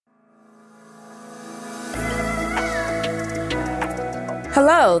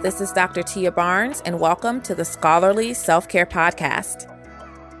Hello, this is Dr. Tia Barnes, and welcome to the Scholarly Self-Care Podcast,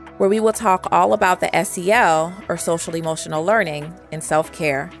 where we will talk all about the SEL, or social emotional learning, in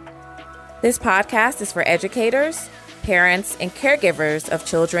self-care. This podcast is for educators, parents, and caregivers of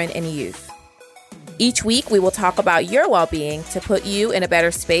children and youth. Each week, we will talk about your well-being to put you in a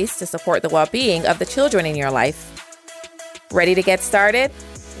better space to support the well-being of the children in your life. Ready to get started?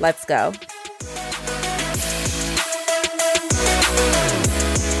 Let's go.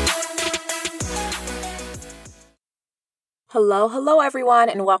 Hello, everyone,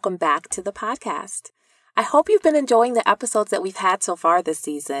 and welcome back to the podcast. I hope you've been enjoying the episodes that we've had so far this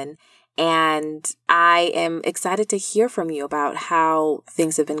season, and I am excited to hear from you about how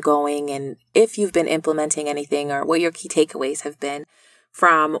things have been going and if you've been implementing anything or what your key takeaways have been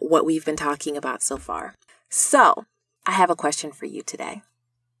from what we've been talking about so far. So, I have a question for you today.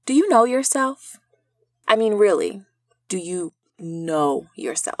 Do you know yourself? I mean, really, do you know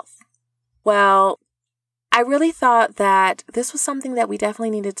yourself? Well, I really thought that this was something that we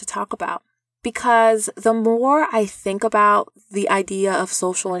definitely needed to talk about, because the more I think about the idea of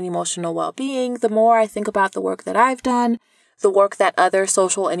social and emotional well-being, the more I think about the work that I've done, the work that other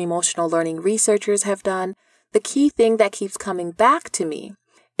social and emotional learning researchers have done, the key thing that keeps coming back to me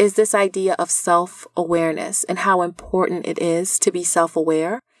is this idea of self-awareness and how important it is to be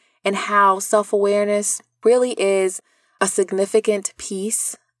self-aware, and how self-awareness really is a significant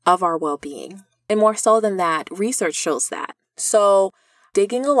piece of our well-being. And more so than that, research shows that. So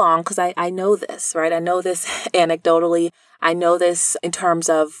digging along, because I know this, right? I know this anecdotally. I know this in terms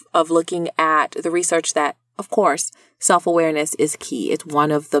of looking at the research that, of course, self-awareness is key. It's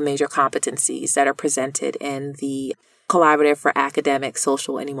one of the major competencies that are presented in the Collaborative for Academic,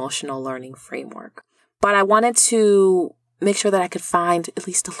 Social, and Emotional Learning framework. But I wanted to make sure that I could find at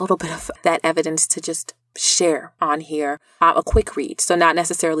least a little bit of that evidence to just share on here, a quick read. So not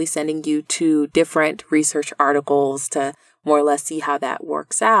necessarily sending you to different research articles to more or less see how that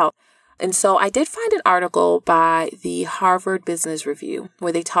works out. And so I did find an article by the Harvard Business Review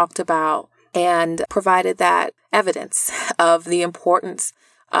where they talked about and provided that evidence of the importance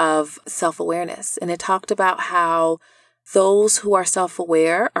of self-awareness. And it talked about how those who are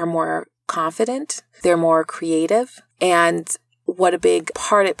self-aware are more confident, they're more creative, and what a big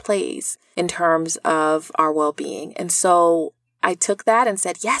part it plays in terms of our well-being. And so I took that and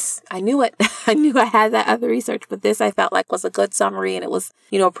said, yes, I knew it. I knew I had that other research, but this I felt like was a good summary, and it was,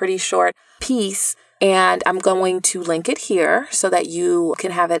 a pretty short piece. And I'm going to link it here so that you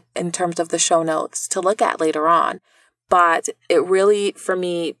can have it in terms of the show notes to look at later on. But it really, for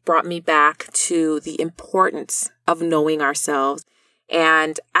me, brought me back to the importance of knowing ourselves.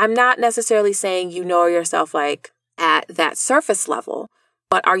 And I'm not necessarily saying you know yourself like at that surface level,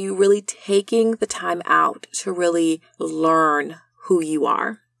 but are you really taking the time out to really learn who you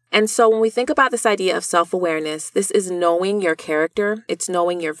are? And so when we think about this idea of self-awareness, this is knowing your character. It's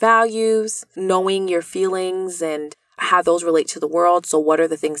knowing your values, knowing your feelings and how those relate to the world. So what are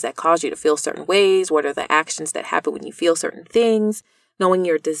the things that cause you to feel certain ways? What are the actions that happen when you feel certain things? Knowing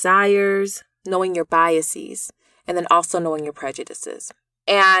your desires, knowing your biases, and then also knowing your prejudices.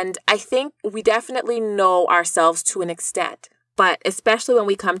 And I think we definitely know ourselves to an extent, but especially when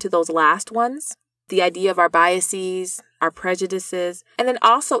we come to those last ones, the idea of our biases, our prejudices, and then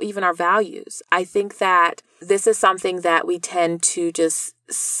also even our values. I think that this is something that we tend to just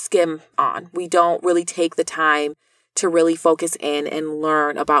skim on. We don't really take the time to really focus in and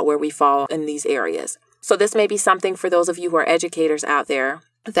learn about where we fall in these areas. So this may be something for those of you who are educators out there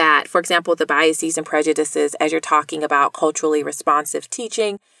that, for example, the biases and prejudices, as you're talking about culturally responsive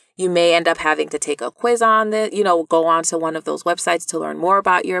teaching, you may end up having to take a quiz on the, go on to one of those websites to learn more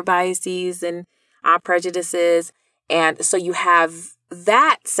about your biases and prejudices. And so you have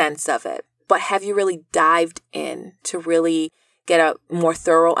that sense of it, but have you really dived in to really get a more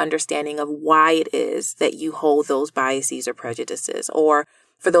thorough understanding of why it is that you hold those biases or prejudices? Or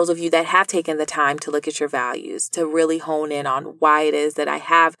for those of you that have taken the time to look at your values, to really hone in on why it is that I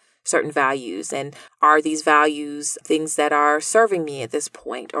have certain values, and are these values things that are serving me at this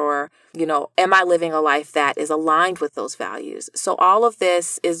point? Or, am I living a life that is aligned with those values? So all of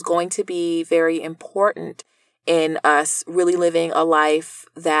this is going to be very important in us really living a life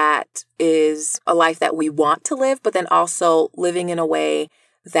that is a life that we want to live, but then also living in a way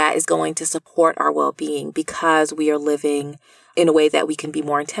that is going to support our well-being, because we are living in a way that we can be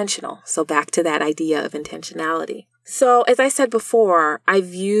more intentional. So back to that idea of intentionality. So as I said before, I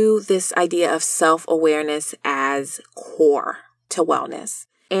view this idea of self-awareness as core to wellness.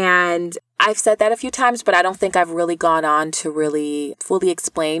 And I've said that a few times, but I don't think I've really gone on to really fully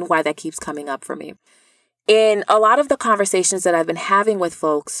explain why that keeps coming up for me. In a lot of the conversations that I've been having with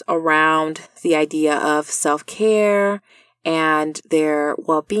folks around the idea of self-care and their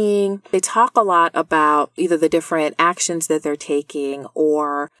well-being, they talk a lot about either the different actions that they're taking,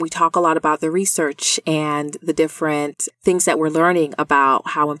 or we talk a lot about the research and the different things that we're learning about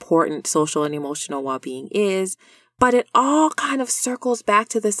how important social and emotional well-being is. But it all kind of circles back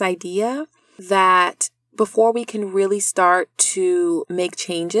to this idea that before we can really start to make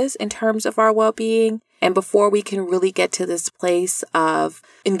changes in terms of our well-being, and before we can really get to this place of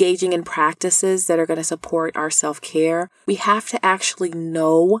engaging in practices that are going to support our self-care, we have to actually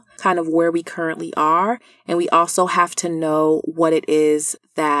know kind of where we currently are. And we also have to know what it is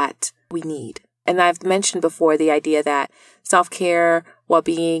that we need. And I've mentioned before the idea that self-care,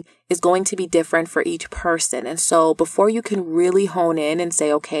 well-being is going to be different for each person. And so before you can really hone in and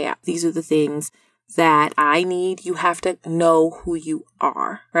say, okay, these are the things that I need, you have to know who you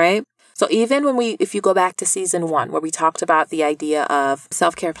are, right? So even if you go back to season 1, where we talked about the idea of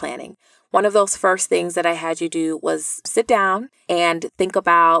self-care planning, one of those first things that I had you do was sit down and think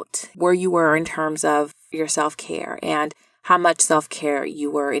about where you were in terms of your self-care and how much self-care you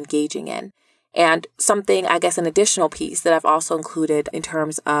were engaging in. And something, I guess, an additional piece that I've also included in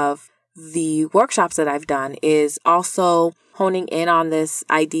terms of the workshops that I've done is also honing in on this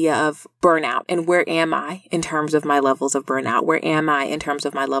idea of burnout and where am I in terms of my levels of burnout? Where am I in terms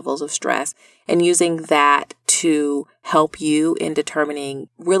of my levels of stress? And using that to help you in determining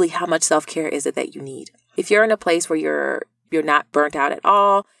really how much self-care is it that you need. If you're in a place where you're not burnt out at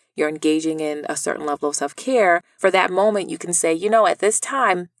all, you're engaging in a certain level of self-care, for that moment you can say, at this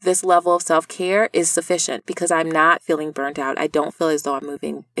time, this level of self-care is sufficient because I'm not feeling burnt out. I don't feel as though I'm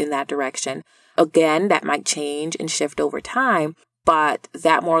moving in that direction. Again, that might change and shift over time, but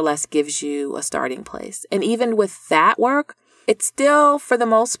that more or less gives you a starting place. And even with that work, it's still, for the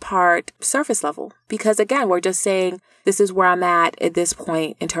most part, surface level. Because again, we're just saying, this is where I'm at this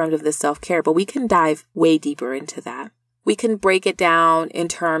point in terms of this self-care, but we can dive way deeper into that. We can break it down in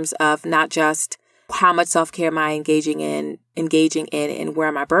terms of not just how much self-care am I engaging in and where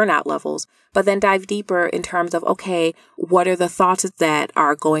are my burnout levels, but then dive deeper in terms of, okay, what are the thoughts that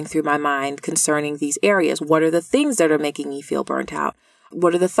are going through my mind concerning these areas? What are the things that are making me feel burnt out?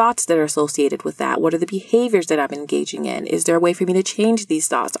 What are the thoughts that are associated with that? What are the behaviors that I'm engaging in? Is there a way for me to change these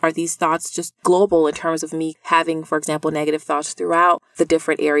thoughts? Are these thoughts just global in terms of me having, for example, negative thoughts throughout the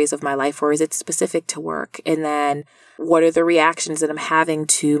different areas of my life, or is it specific to work? And then what are the reactions that I'm having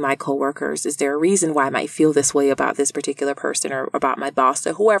to my coworkers? Is there a reason why I might feel this way about this particular person or about my boss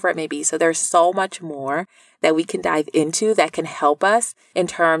or whoever it may be? So there's so much more that we can dive into that can help us in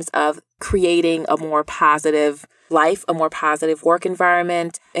terms of creating a more positive life, a more positive work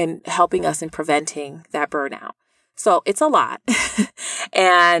environment, and helping us in preventing that burnout. So it's a lot.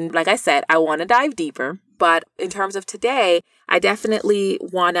 And like I said, I want to dive deeper. But in terms of today, I definitely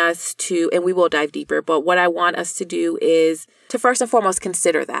want us to, and we will dive deeper, but what I want us to do is to first and foremost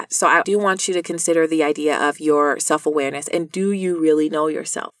consider that. So I do want you to consider the idea of your self-awareness and do you really know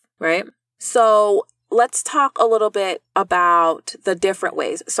yourself, right? So let's talk a little bit about the different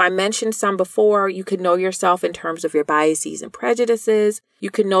ways. So I mentioned some before. You can know yourself in terms of your biases and prejudices.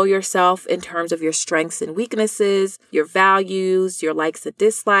 You can know yourself in terms of your strengths and weaknesses, your values, your likes and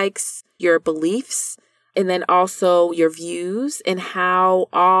dislikes, your beliefs, and then also your views and how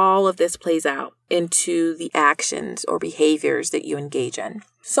all of this plays out into the actions or behaviors that you engage in.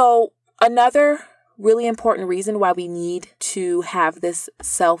 So another really important reason why we need to have this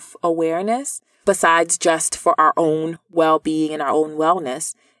self-awareness, besides just for our own well-being and our own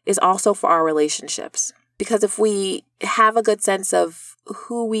wellness, is also for our relationships. Because if we have a good sense of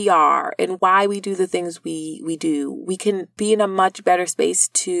who we are and why we do the things we do, we can be in a much better space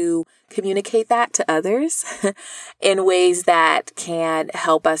to communicate that to others in ways that can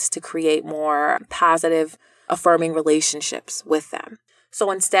help us to create more positive, affirming relationships with them. So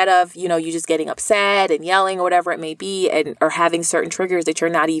instead of, you just getting upset and yelling or whatever it may be, or having certain triggers that you're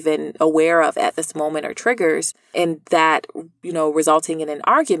not even aware of at this moment or triggers, and that, resulting in an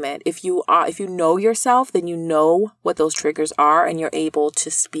argument, if you know yourself, then you know what those triggers are and you're able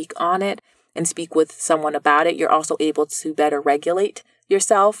to speak on it and speak with someone about it. You're also able to better regulate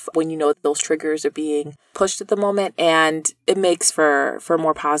yourself when you know that those triggers are being pushed at the moment, and it makes for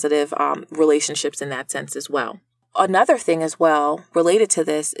more positive relationships in that sense as well. Another thing as well related to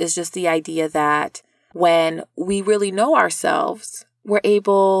this is just the idea that when we really know ourselves, we're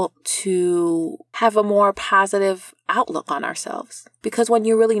able to have a more positive outlook on ourselves. Because when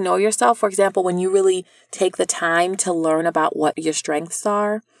you really know yourself, for example, when you really take the time to learn about what your strengths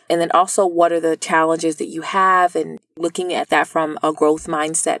are And then also, what are the challenges that you have, and looking at that from a growth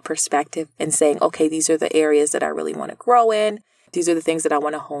mindset perspective and saying, okay, these are the areas that I really want to grow in. These are the things that I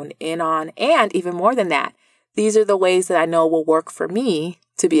want to hone in on. And even more than that, these are the ways that I know will work for me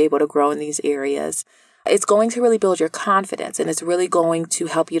to be able to grow in these areas. It's going to really build your confidence, and it's really going to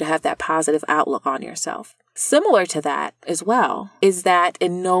help you to have that positive outlook on yourself. Similar to that as well is that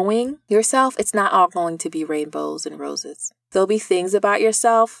in knowing yourself, it's not all going to be rainbows and roses. There'll be things about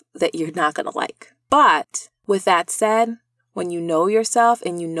yourself that you're not going to like. But with that said, when you know yourself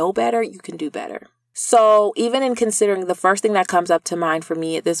and you know better, you can do better. So even in considering, the first thing that comes up to mind for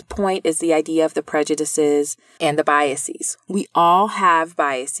me at this point is the idea of the prejudices and the biases. We all have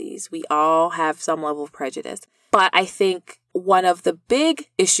biases. We all have some level of prejudice. But I think one of the big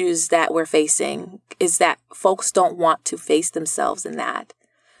issues that we're facing is that folks don't want to face themselves in that.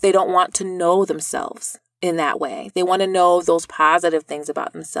 They don't want to know themselves in that way. They want to know those positive things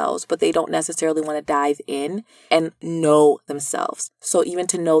about themselves, but they don't necessarily want to dive in and know themselves. So even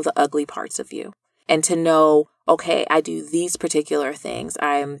to know the ugly parts of you and to know, okay, I do these particular things.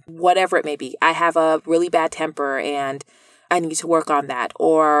 I'm whatever it may be. I have a really bad temper and I need to work on that.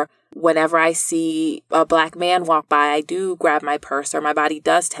 Or whenever I see a Black man walk by, I do grab my purse or my body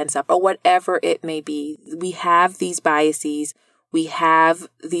does tense up or whatever it may be. We have these biases. We have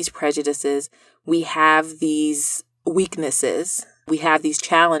these prejudices. We have these weaknesses. We have these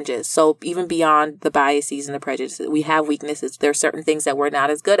challenges. So even beyond the biases and the prejudices, we have weaknesses. There are certain things that we're not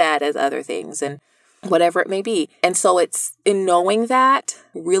as good at as other things and whatever it may be. And so it's in knowing that,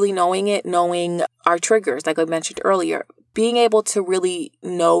 really knowing it, knowing our triggers, like I mentioned earlier, being able to really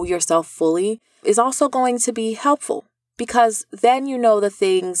know yourself fully is also going to be helpful because then you know the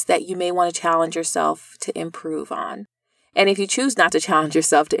things that you may want to challenge yourself to improve on. And if you choose not to challenge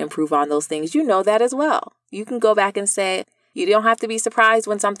yourself to improve on those things, you know that as well. You can go back and say, you don't have to be surprised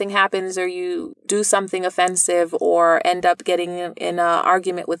when something happens or you do something offensive or end up getting in an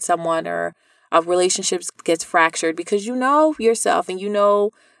argument with someone or a relationship gets fractured because you know yourself and you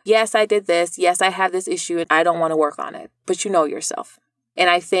know, yes, I did this. Yes, I have this issue and I don't want to work on it, but you know yourself. And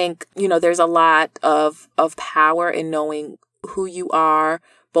I think, there's a lot of power in knowing who you are,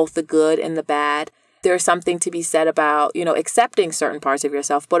 both the good and the bad. There's something to be said about, accepting certain parts of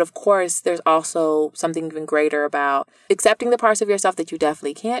yourself. But of course, there's also something even greater about accepting the parts of yourself that you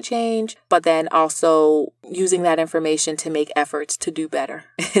definitely can't change, but then also using that information to make efforts to do better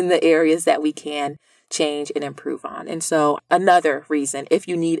in the areas that we can change and improve on. And so another reason, if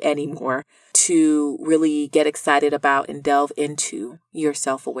you need any more, to really get excited about and delve into your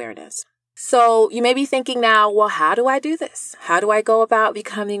self-awareness. So you may be thinking now, well, how do I do this? How do I go about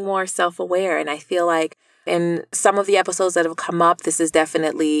becoming more self-aware? And I feel like in some of the episodes that have come up, this is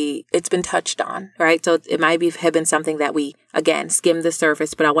definitely, it's been touched on, right? So it might have been something that we, again, skimmed the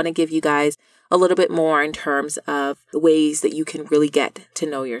surface, but I want to give you guys a little bit more in terms of the ways that you can really get to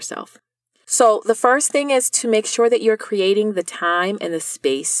know yourself. So the first thing is to make sure that you're creating the time and the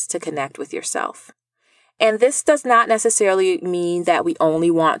space to connect with yourself. And this does not necessarily mean that we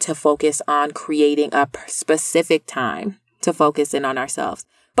only want to focus on creating a specific time to focus in on ourselves.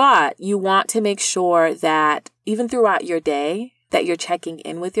 But you want to make sure that even throughout your day, that you're checking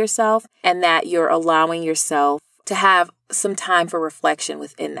in with yourself and that you're allowing yourself to have some time for reflection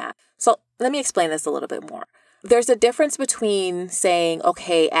within that. So let me explain this a little bit more. There's a difference between saying,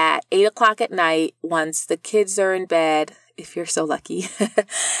 okay, at 8:00 at night, once the kids are in bed, if you're so lucky,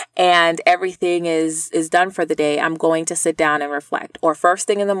 and everything is done for the day, I'm going to sit down and reflect. Or first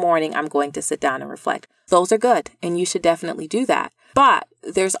thing in the morning, I'm going to sit down and reflect. Those are good, and you should definitely do that. But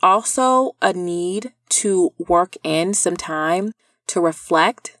there's also a need to work in some time to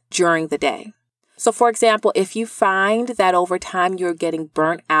reflect during the day. So for example, if you find that over time you're getting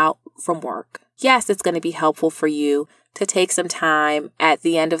burnt out from work, yes, it's going to be helpful for you to take some time at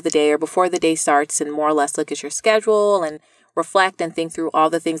the end of the day or before the day starts and more or less look at your schedule and reflect and think through all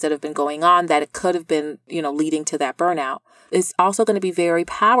the things that have been going on that it could have been, leading to that burnout. It's also going to be very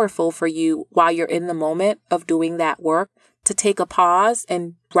powerful for you while you're in the moment of doing that work to take a pause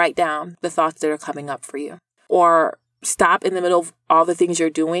and write down the thoughts that are coming up for you. Or stop in the middle of all the things you're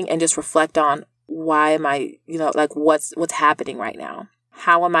doing and just reflect on why am I, what's happening right now?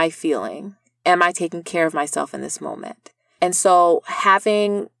 How am I feeling? Am I taking care of myself in this moment? And so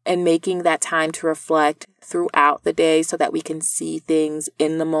having and making that time to reflect throughout the day so that we can see things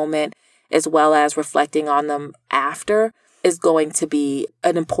in the moment as well as reflecting on them after is going to be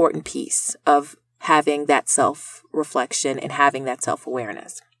an important piece of having that self-reflection and having that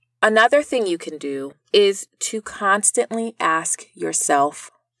self-awareness. Another thing you can do is to constantly ask yourself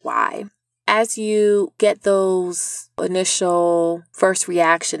why. as you get those initial first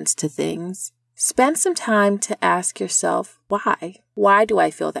reactions to things, spend some time to ask yourself, why? Why do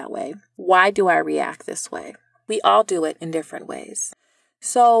I feel that way? Why do I react this way? We all do it in different ways.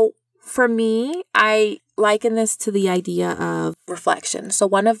 So for me, I liken this to the idea of reflection. So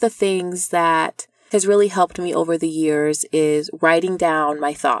one of the things that has really helped me over the years is writing down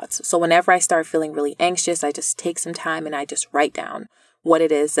my thoughts. So whenever I start feeling really anxious, I just take some time and I just write down what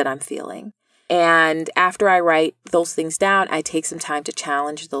it is that I'm feeling. And after I write those things down, I take some time to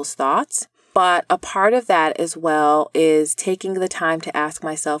challenge those thoughts. But a part of that as well is taking the time to ask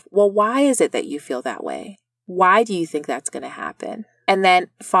myself, well, why is it that you feel that way? Why do you think that's going to happen? And then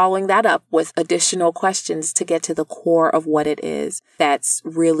following that up with additional questions to get to the core of what it is that's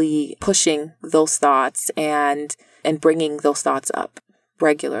really pushing those thoughts and bringing those thoughts up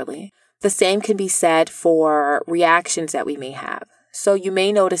regularly. The same can be said for reactions that we may have. So you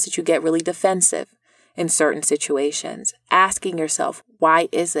may notice that you get really defensive in certain situations, asking yourself, why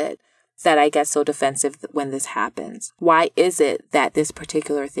is it that I get so defensive when this happens? Why is it that this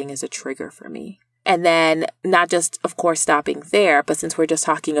particular thing is a trigger for me? And then not just, of course, stopping there, but since we're just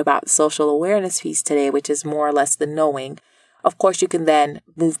talking about social awareness piece today, which is more or less the knowing, of course, you can then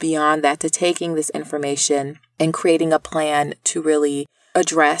move beyond that to taking this information and creating a plan to really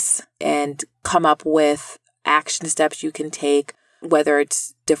address and come up with action steps you can take, whether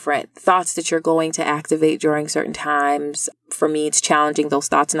it's different thoughts that you're going to activate during certain times. For me, it's challenging those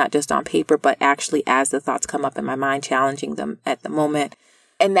thoughts, not just on paper, but actually as the thoughts come up in my mind, challenging them at the moment.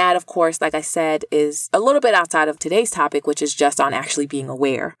 And that, of course, like I said, is a little bit outside of today's topic, which is just on actually being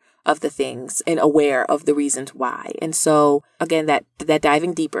aware of the things and aware of the reasons why. And so, again, that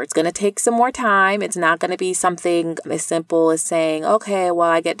diving deeper, it's going to take some more time. It's not going to be something as simple as saying, okay, well,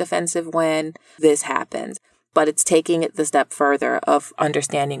 I get defensive when this happens. But it's taking it the step further of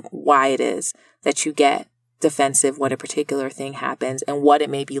understanding why it is that you get defensive when a particular thing happens and what it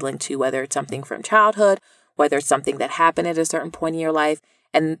may be linked to, whether it's something from childhood, whether it's something that happened at a certain point in your life,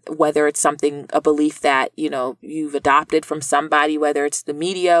 and whether it's something, a belief that, you've adopted from somebody, whether it's the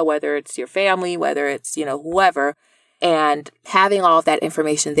media, whether it's your family, whether it's, whoever, and having all of that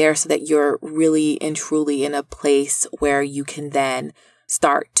information there so that you're really and truly in a place where you can then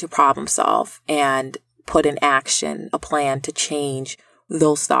start to problem solve and put in action a plan to change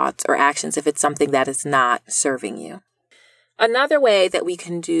those thoughts or actions if it's something that is not serving you. Another way that we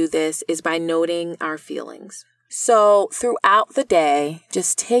can do this is by noting our feelings. So throughout the day,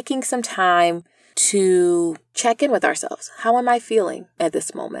 just taking some time to check in with ourselves. How am I feeling at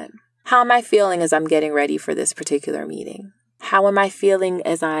this moment? How am I feeling as I'm getting ready for this particular meeting? How am I feeling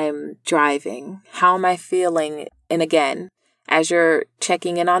as I'm driving? How am I feeling? And again, as you're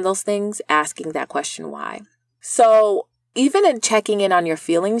checking in on those things, asking that question, why? So even in checking in on your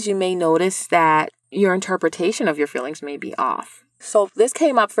feelings, you may notice that your interpretation of your feelings may be off. So this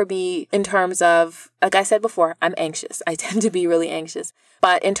came up for me in terms of, like I said before, I'm anxious. I tend to be really anxious.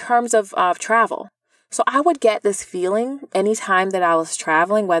 But in terms of travel, so I would get this feeling anytime that I was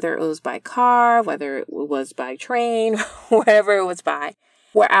traveling, whether it was by car, whether it was by train, wherever it was by,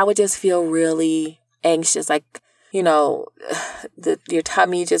 where I would just feel really anxious. Like, your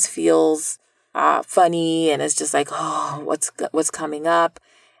tummy just feels funny and it's just like, oh, what's coming up?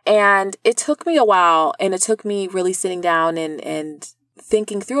 And it took me a while, and it took me really sitting down and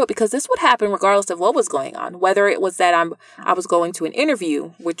thinking through it, because this would happen regardless of what was going on, whether it was that I was going to an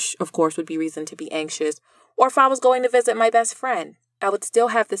interview, which of course would be reason to be anxious, or if I was going to visit my best friend, I would still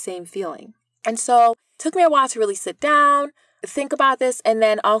have the same feeling. And so it took me a while to really sit down, think about this. And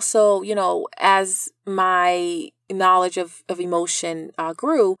then also, as my knowledge of emotion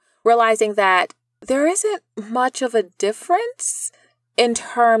grew, realizing that there isn't much of a difference in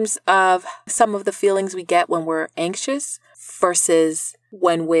terms of some of the feelings we get when we're anxious versus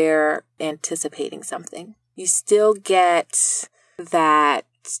when we're anticipating something. You still get that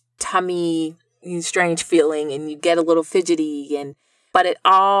tummy strange feeling, and you get a little fidgety, but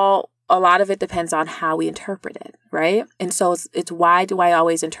a lot of it depends on how we interpret it, right? And so it's why do I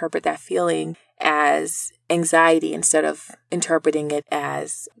always interpret that feeling as anxiety instead of interpreting it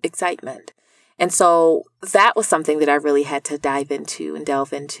as excitement? And so that was something that I really had to dive into and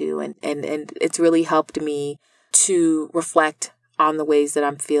delve into. And it's really helped me to reflect on the ways that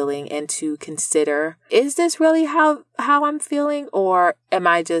I'm feeling and to consider, is this really how I'm feeling? Or am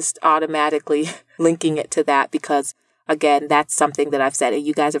I just automatically linking it to that? Because again, that's something that I've said, and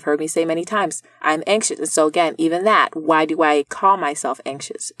you guys have heard me say many times, I'm anxious. And so again, even that, why do I call myself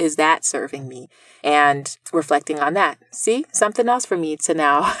anxious? Is that serving me? And reflecting on that. See, something else for me to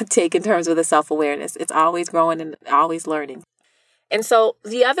now take in terms of the self-awareness. It's always growing and always learning. And so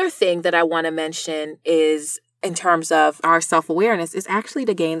the other thing that I want to mention is in terms of our self-awareness is actually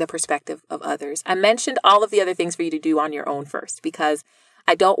to gain the perspective of others. I mentioned all of the other things for you to do on your own first, because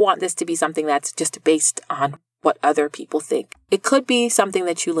I don't want this to be something that's just based on what other people think. It could be something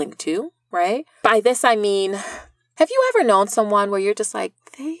that you link to, right? By this, I mean, have you ever known someone where you're just like,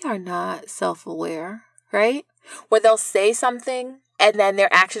 they are not self-aware, right? Where they'll say something and then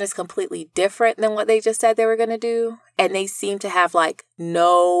their action is completely different than what they just said they were going to do. And they seem to have like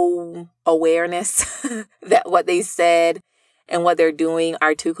no awareness that what they said and what they're doing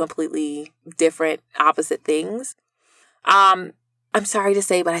are two completely different, opposite things. I'm sorry to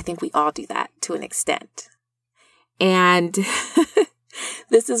say, but I think we all do that to an extent. And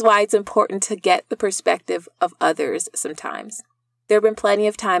this is why it's important to get the perspective of others sometimes. There have been plenty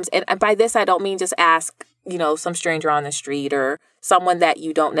of times, and by this, I don't mean just ask, some stranger on the street or someone that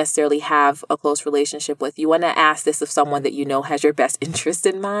you don't necessarily have a close relationship with. You want to ask this of someone that you know has your best interest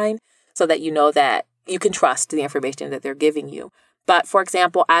in mind so that you know that you can trust the information that they're giving you. But for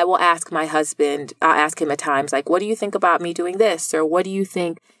example, I will ask my husband, I'll ask him at times, like, what do you think about me doing this? Or what do you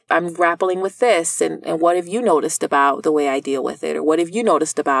think I'm grappling with this? And what have you noticed about the way I deal with it? Or what have you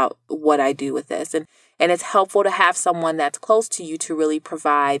noticed about what I do with this? And it's helpful to have someone that's close to you to really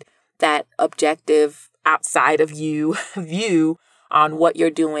provide that objective outside of you view on what you're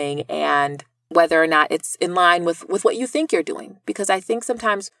doing and whether or not it's in line with what you think you're doing. Because I think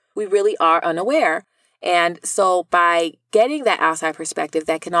sometimes we really are unaware. And so by getting that outside perspective,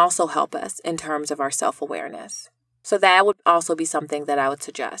 that can also help us in terms of our self-awareness. So that would also be something that I would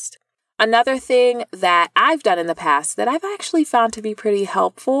suggest. Another thing that I've done in the past that I've actually found to be pretty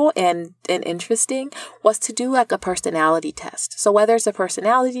helpful and interesting was to do like a personality test. So whether it's a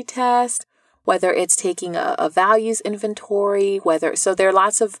personality test, whether it's taking a values inventory, so there are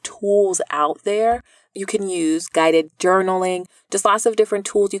lots of tools out there you can use, guided journaling, just lots of different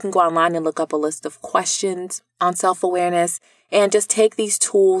tools. You can go online and look up a list of questions on self-awareness and just take these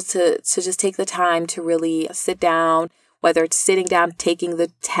tools to just take the time to really sit down, whether it's sitting down, taking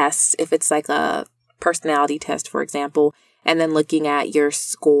the tests, if it's like a personality test, for example, and then looking at your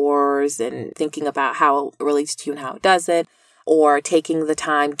scores and thinking about how it relates to you and how it doesn't, or taking the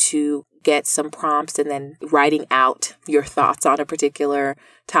time to get some prompts and then writing out your thoughts on a particular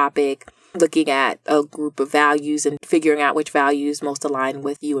topic, looking at a group of values and figuring out which values most align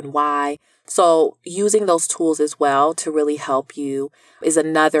with you and why. So using those tools as well to really help you is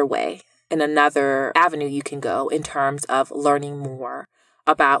another way and another avenue you can go in terms of learning more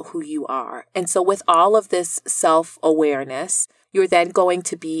about who you are. And so with all of this self-awareness, you're then going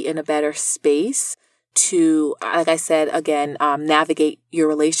to be in a better space to, like I said, again, navigate your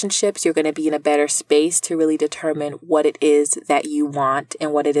relationships. You're going to be in a better space to really determine what it is that you want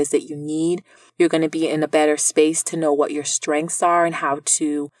and what it is that you need. You're going to be in a better space to know what your strengths are and how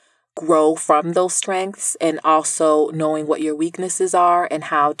to grow from those strengths, and also knowing what your weaknesses are and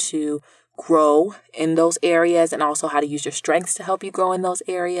how to grow in those areas, and also how to use your strengths to help you grow in those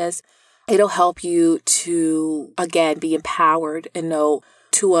areas. It'll help you to, again, be empowered and know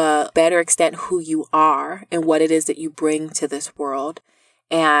to a better extent who you are and what it is that you bring to this world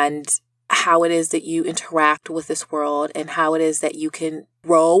and how it is that you interact with this world and how it is that you can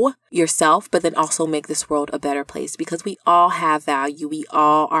grow yourself, but then also make this world a better place, because we all have value. We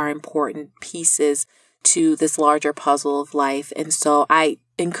all are important pieces to this larger puzzle of life. And so I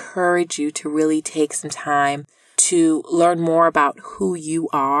encourage you to really take some time to learn more about who you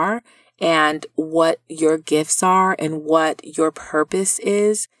are and what your gifts are and what your purpose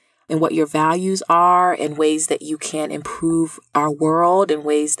is and what your values are, and ways that you can improve our world, and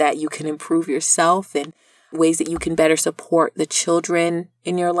ways that you can improve yourself, and ways that you can better support the children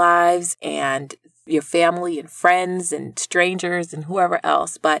in your lives and your family and friends and strangers and whoever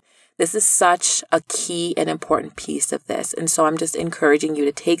else. But this is such a key and important piece of this. And so I'm just encouraging you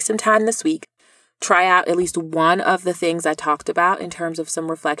to take some time this week. Try out at least one of the things I talked about in terms of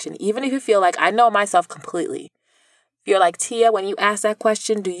some reflection, even if you feel like I know myself completely. If you're like, Tia, when you ask that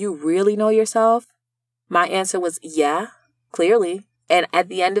question, do you really know yourself? My answer was, yeah, clearly. And at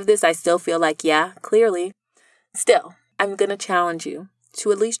the end of this, I still feel like, yeah, clearly. Still, I'm going to challenge you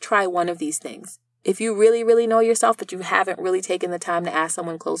to at least try one of these things. If you really, really know yourself, but you haven't really taken the time to ask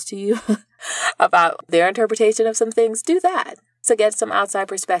someone close to you about their interpretation of some things, do that to get some outside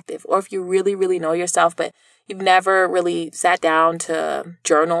perspective. Or if you really, really know yourself, but you've never really sat down to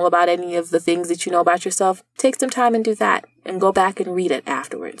journal about any of the things that you know about yourself, take some time and do that and go back and read it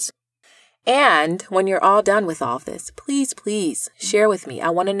afterwards. And when you're all done with all of this, please share with me. I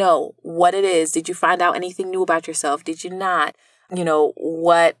want to know what it is. Did you find out anything new about yourself? Did you not?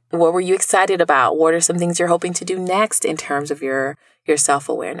 what were you excited about? What are some things you're hoping to do next in terms of your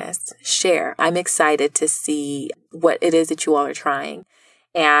self-awareness? Share. I'm excited to see what it is that you all are trying.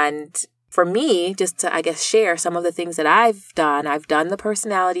 And for me, just to, I guess, share some of the things that I've done. I've done the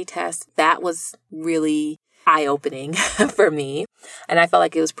personality test. That was really eye-opening for me. And I felt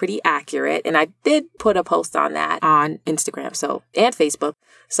like it was pretty accurate. And I did put a post on that on Instagram and Facebook.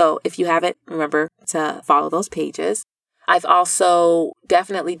 So if you haven't, remember to follow those pages. I've also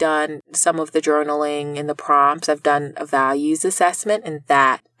definitely done some of the journaling and the prompts. I've done a values assessment, and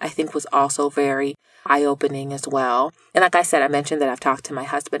that I think was also very eye-opening as well. And like I said, I mentioned that I've talked to my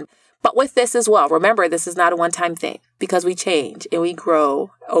husband. But with this as well, remember, this is not a one-time thing because we change and we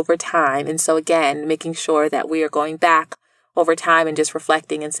grow over time. And so again, making sure that we are going back over time and just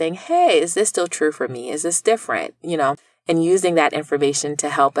reflecting and saying, hey, is this still true for me? Is this different? And using that information to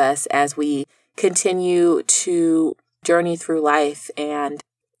help us as we continue to journey through life and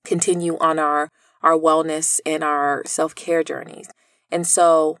continue on our wellness and our self-care journeys. And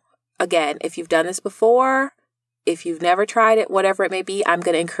so again, if you've done this before, if you've never tried it, whatever it may be, I'm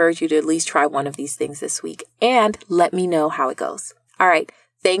going to encourage you to at least try one of these things this week and let me know how it goes. All right.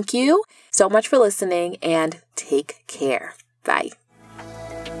 Thank you so much for listening and take care. Bye.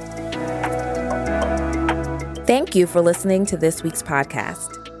 Thank you for listening to this week's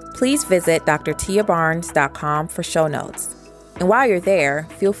podcast. Please visit drtiabarnes.com for show notes. And while you're there,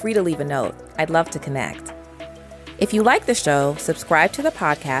 feel free to leave a note. I'd love to connect. If you like the show, subscribe to the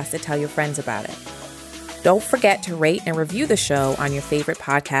podcast and tell your friends about it. Don't forget to rate and review the show on your favorite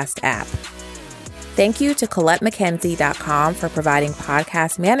podcast app. Thank you to ColetteMcKenzie.com for providing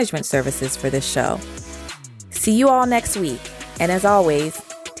podcast management services for this show. See you all next week. And as always,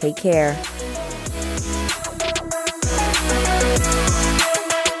 take care.